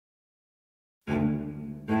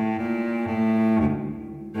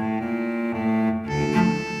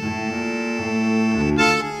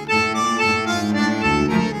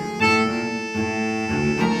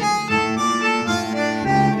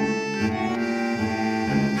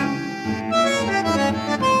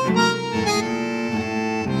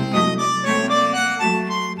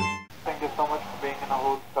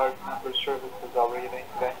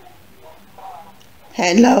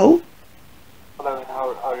Hello? Hello, and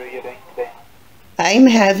how are you doing today? I'm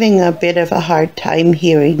having a bit of a hard time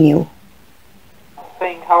hearing you.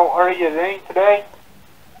 Saying, how are you doing today?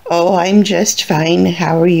 Oh, I'm just fine.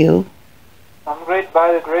 How are you? I'm great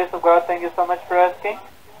by the grace of God. Thank you so much for asking.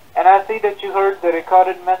 And I see that you heard the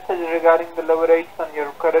recorded message regarding the lower rates on your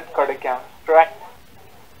credit card accounts, correct?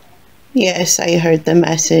 Yes, I heard the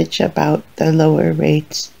message about the lower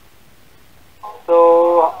rates.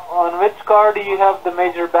 So, on which card do you have the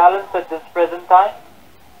major balance at this present time?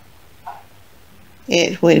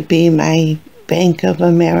 It would be my Bank of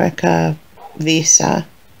America Visa.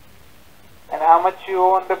 And how much you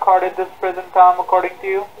owe on the card at this present time according to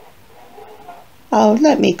you? Oh,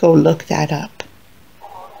 let me go look that up.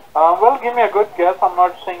 Well, give me a good guess. I'm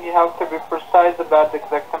not saying you have to be precise about the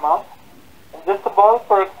exact amount. Just a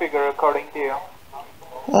ballpark figure according to you.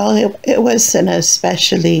 Well, it was an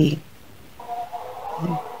especially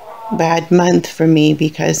bad month for me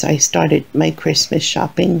because I started my Christmas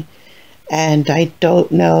shopping and I don't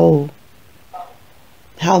know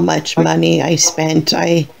how much money I spent.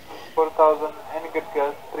 4,000, any good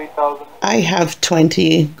guess? 3,000? I have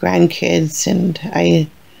 20 grandkids and I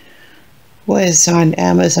was on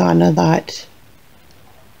Amazon a lot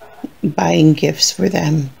buying gifts for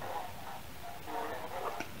them.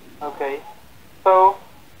 Okay. So,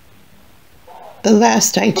 The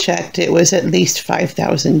last I checked, it was at least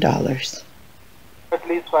 $5,000. at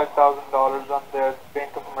least $5,000 on their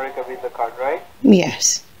Bank of America Visa card, right?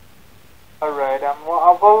 Yes. Alright, I'm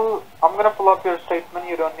gonna pull up your statement.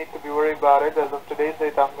 You don't need to be worried about it. As of today's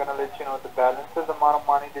date, I'm gonna let you know the balances, amount of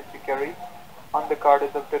money that you carry on the card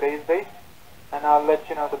as of today's date. And I'll let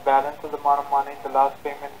you know the balances, amount of money, the last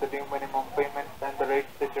payment, the due minimum payments, and the rates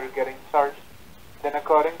that you're getting charged. Then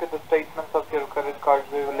according to the statements of your credit cards,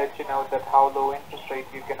 we will let you know that how low interest rate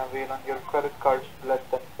you can avail on your credit cards less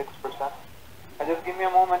than 6%. And just give me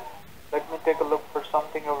a moment. Let me take a look for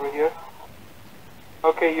something over here.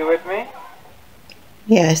 Okay, you with me?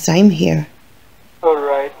 Yes, I'm here.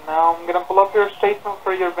 Alright, now I'm gonna pull up your statement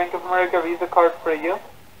for your Bank of America Visa card for you.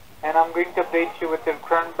 And I'm going to update you with your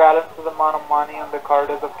current balance, the amount of money on the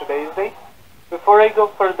card as of today's date. Before I go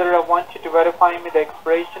further, I want you to verify me the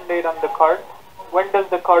expiration date on the card. When does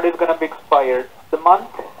the card is gonna be expired? The month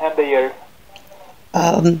and the year.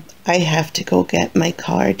 I have to go get my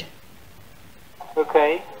card,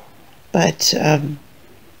 Okay. but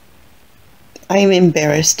I'm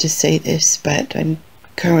embarrassed to say this, but I'm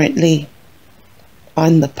currently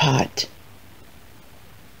on the pot.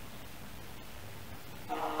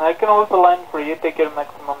 I can hold the line for you. Take your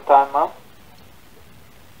maximum time, huh?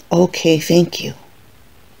 Okay, thank you.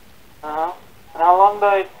 Uh-huh. And how long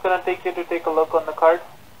is it gonna take you to take a look on the card?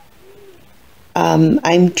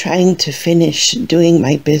 I'm trying to finish doing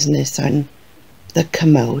my business on the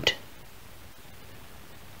commode.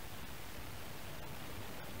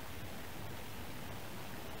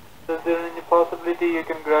 Is there any possibility you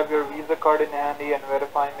can grab your Visa card in handy and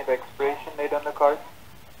verify me the expiration date on the card?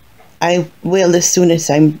 I will as soon as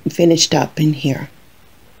I'm finished up in here.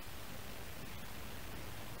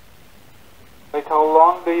 Like how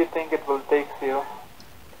long do you think it will take you?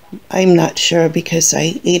 I'm not sure because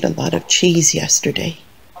I ate a lot of cheese yesterday.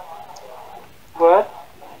 What?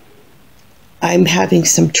 I'm having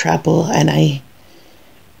some trouble and I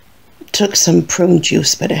took some prune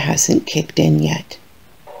juice, but it hasn't kicked in yet.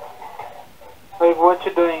 Like what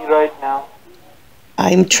you doing right now?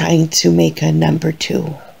 I'm trying to make a number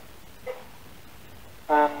 2.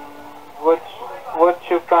 And what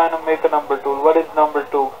you trying to make a number 2? What is number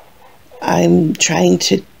 2? I'm trying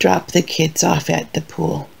to drop the kids off at the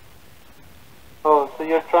pool. Oh, so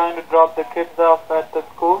you're trying to drop the kids off at the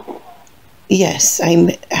school? Yes, I'm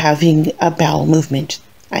having a bowel movement.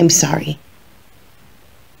 I'm sorry.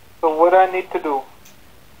 So what do I need to do?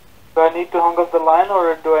 Do I need to hang up the line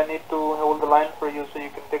or do I need to hold the line for you so you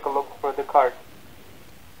can take a look for the card?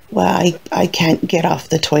 Well, I can't get off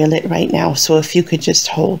the toilet right now, so if you could just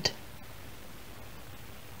hold.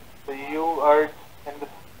 So you are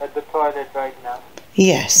at the toilet right now?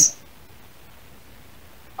 Yes.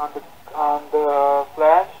 On the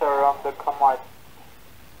flash or on the commode?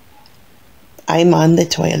 I'm on the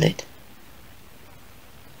toilet.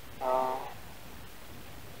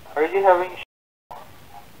 Are you having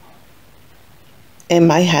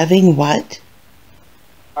Am I having what?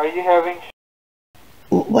 Are you having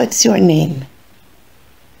What's your name?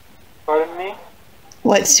 Pardon me?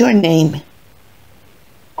 What's your name?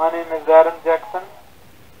 My name is Adam Jackson.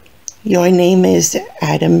 Your name is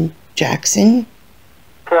Adam Jackson?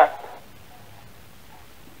 Correct.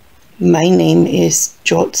 My name is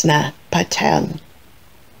Jyotsna Patel.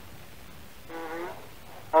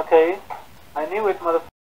 Okay. I knew it, mother.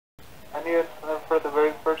 I knew it for the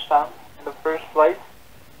very first time in the first flight.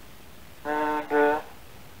 And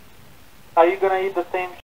are you gonna eat the same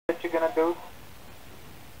that you're gonna do?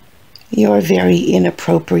 You're a very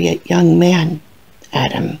inappropriate young man,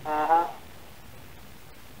 Adam.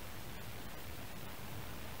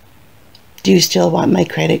 Do you still want my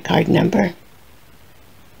credit card number?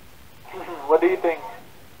 What do you think?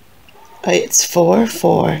 It's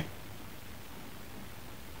 4400.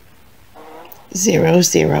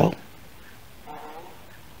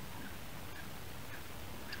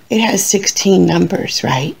 It has 16 numbers,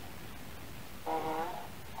 right?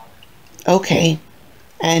 Okay.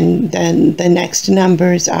 And then the next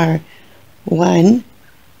numbers are 1,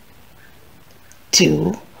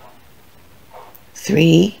 2,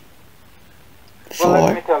 3, 4. Well,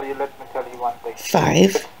 let me tell you one thing.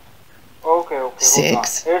 5. Okay,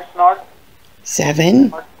 6. It's not 7.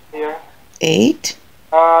 not here. 8.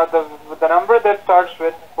 The number that starts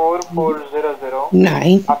with 4400.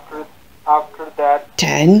 9. After that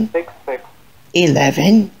 10. 66.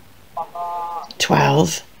 11.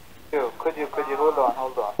 12. Could you hold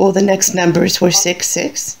on? Well, the next numbers were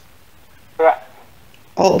 66. Correct.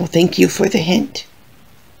 Oh, thank you for the hint.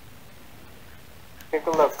 Take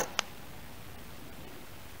a look.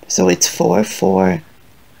 So it's 4400.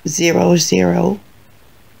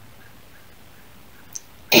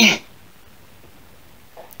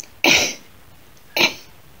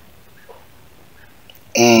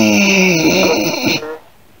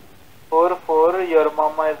 Four, your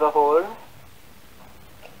mama is a whore.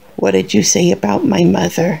 What did you say about my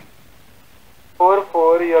mother? 4,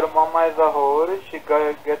 your mama is a whore. She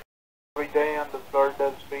gets every day on the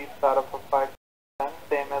Florida streets out of a 5%,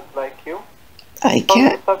 same as like you. I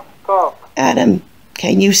can't. Sucks cock. Adam,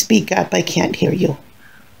 can you speak up? I can't hear you.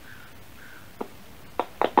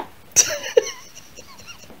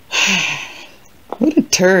 What a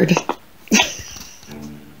turd.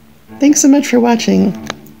 Thanks so much for watching.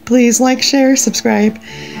 Please like, share, subscribe,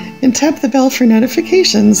 and tap the bell for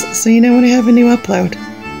notifications so you know when I have a new upload.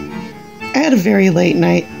 I had a very late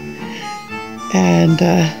night, and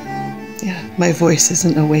yeah, my voice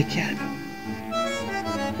isn't awake yet.